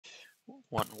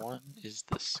1-1 is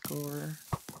the score.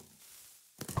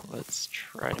 Let's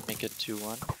try to make it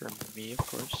 2-1 for me, of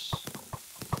course.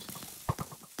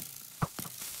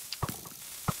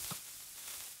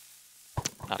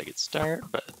 Not a good start,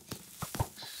 but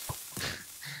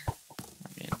I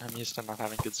mean, I'm used to not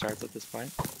having good starts at this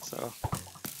point, so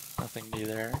nothing new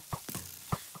there.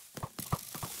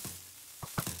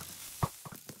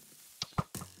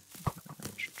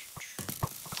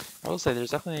 I will say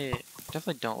there's definitely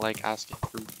don't like asking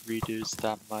for redos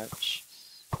that much.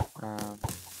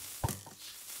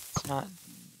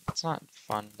 It's not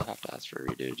fun to have to ask for a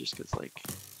redo just because like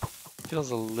it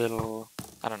feels a little,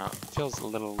 I don't know, it feels a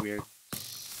little weird.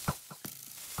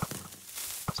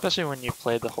 Especially when you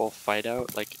play the whole fight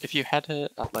out. Like if you had to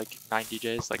at like 9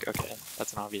 DJs, like okay,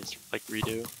 that's an obvious like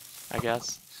redo, I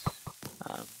guess.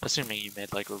 Assuming you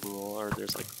made like a rule or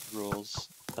there's like rules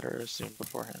that are assumed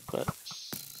beforehand, but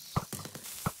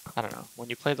I don't know. When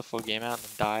you play the full game out and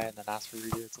then die and then ask for a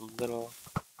redo, it's a little,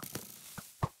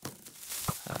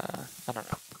 I don't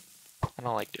know. I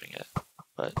don't like doing it,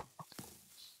 but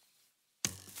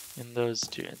in those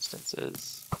two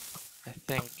instances, I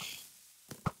think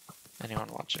anyone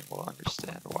watching will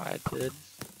understand why I did.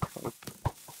 Hope.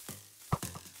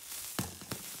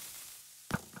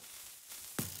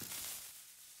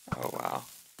 Oh wow.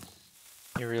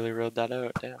 You really rode that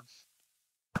out, damn.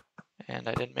 And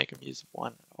I didn't make him use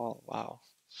one at all, wow.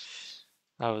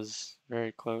 That was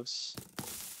very close.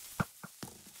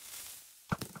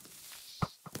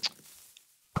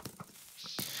 I'm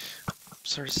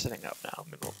sort of sitting up now. I'm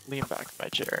gonna lean back in my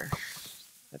chair.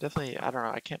 I don't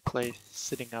know, I can't play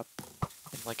sitting up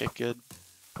in like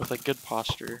with a good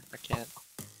posture. I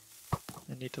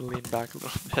need to lean back a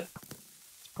little bit.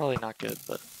 It's probably not good,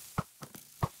 but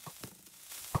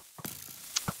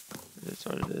it is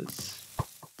what it is.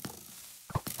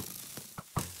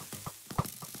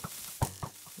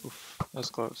 Oof, that was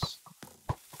close.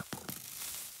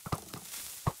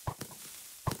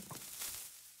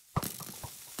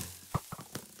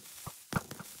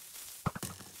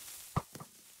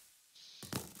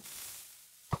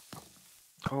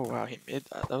 Oh wow, he made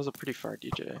that. That was a pretty far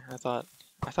DJ. I thought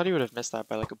he would have missed that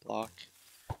by like a block,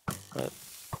 but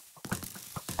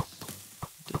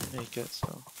didn't make it,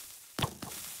 so.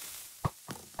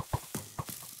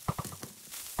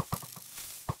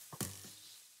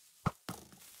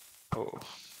 Oh.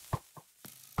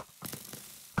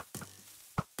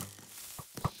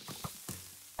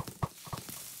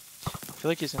 I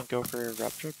feel like he's gonna go for a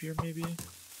rep trip here maybe.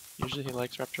 Usually he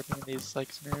likes rep tripping in these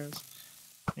like scenarios.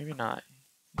 Maybe not.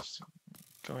 He's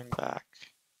going back.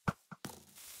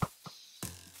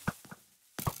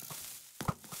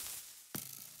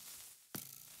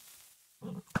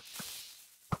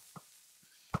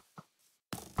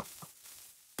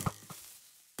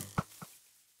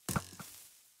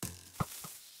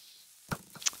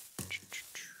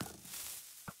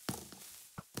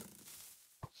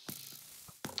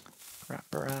 Wrap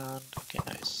around. Okay,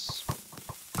 nice. I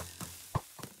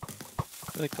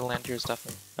feel like the land here is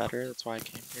definitely better. That's why I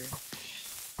came here.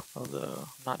 Although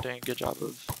I'm not doing a good job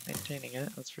of maintaining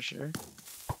it, that's for sure.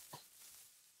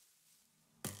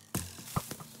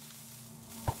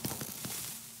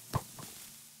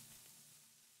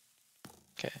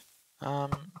 Okay.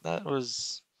 That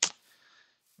was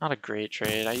not a great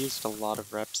trade. I used a lot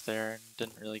of reps there and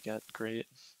didn't really get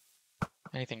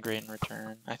anything great in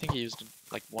return. I think he used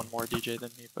like one more DJ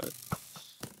than me, but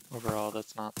overall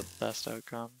that's not the best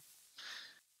outcome.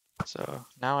 So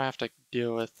now I have to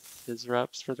deal with his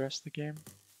reps for the rest of the game.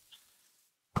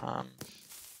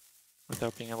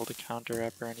 Without being able to counter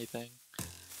rep or anything.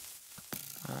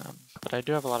 But I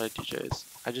do have a lot of DJs.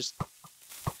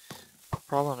 The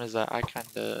problem is that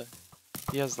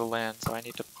he has the land, so I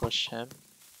need to push him.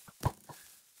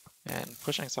 And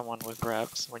pushing someone with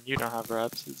reps when you don't have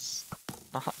reps is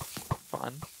not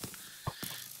fun.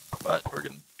 But we're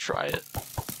gonna try it.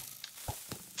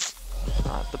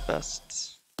 Not the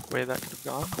best way that could have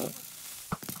gone, but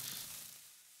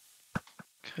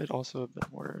could also have been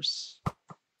worse.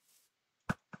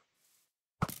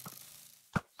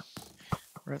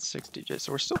 We're at 6 DJs,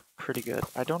 so we're still pretty good.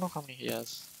 I don't know how many he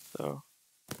has, though.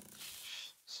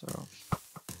 So.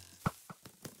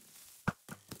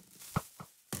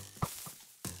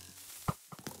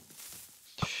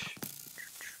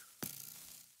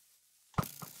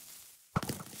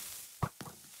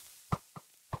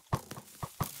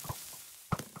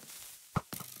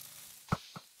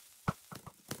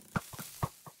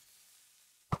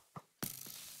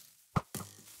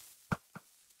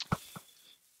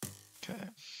 Okay.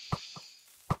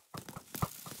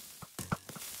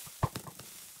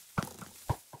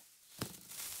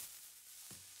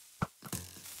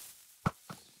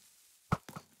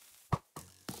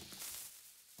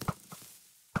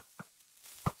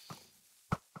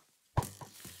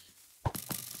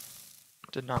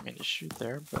 Did not mean to shoot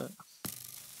there, but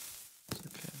it's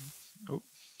okay. Oh,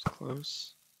 it's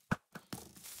close.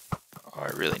 Oh,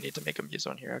 I really need to make a muse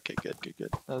zone here. Okay, good, good,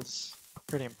 good. That's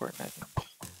pretty important, I think.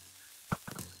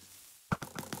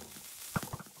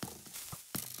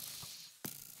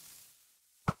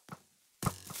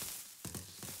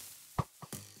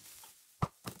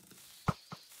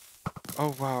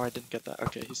 Oh wow, I didn't get that.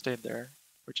 Okay, he stayed there,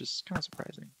 which is kind of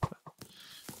surprising. But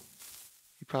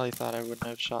he probably thought I wouldn't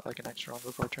have shot like an extra one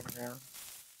before turning around.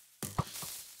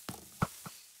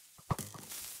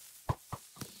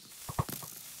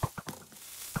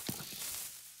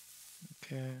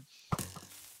 Okay.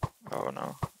 Oh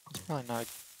no, it's probably not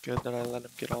good that I let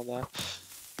him get all that.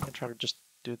 I'm gonna try to just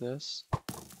do this.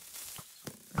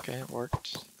 Okay, it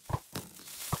worked.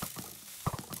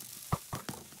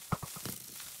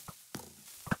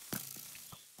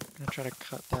 I'm gonna try to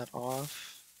cut that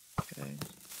off. Okay.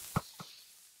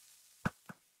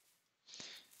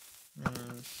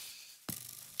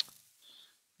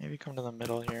 Maybe come to the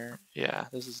middle here. Yeah,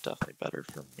 this is definitely better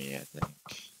for me, I think.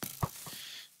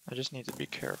 I just need to be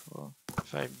careful.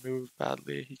 If I move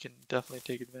badly, he can definitely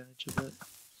take advantage of it.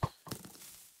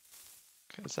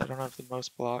 Because I don't have the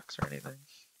most blocks or anything.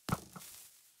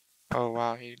 Oh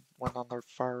wow, he went on the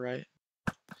far right.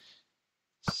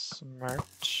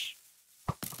 Smart.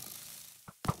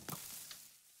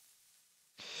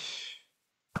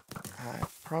 I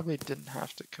probably didn't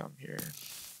have to come here.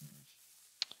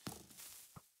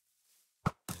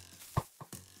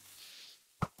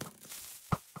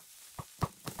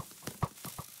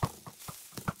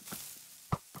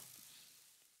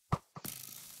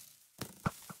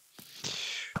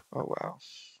 Oh wow,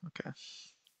 okay.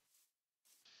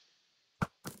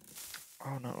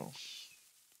 Oh no.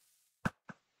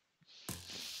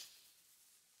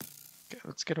 Okay,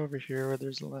 let's get over here where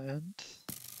there's land.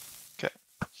 Okay.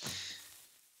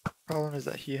 Problem is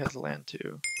that he has land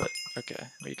too, but okay,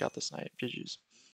 we got the snipe. GG's.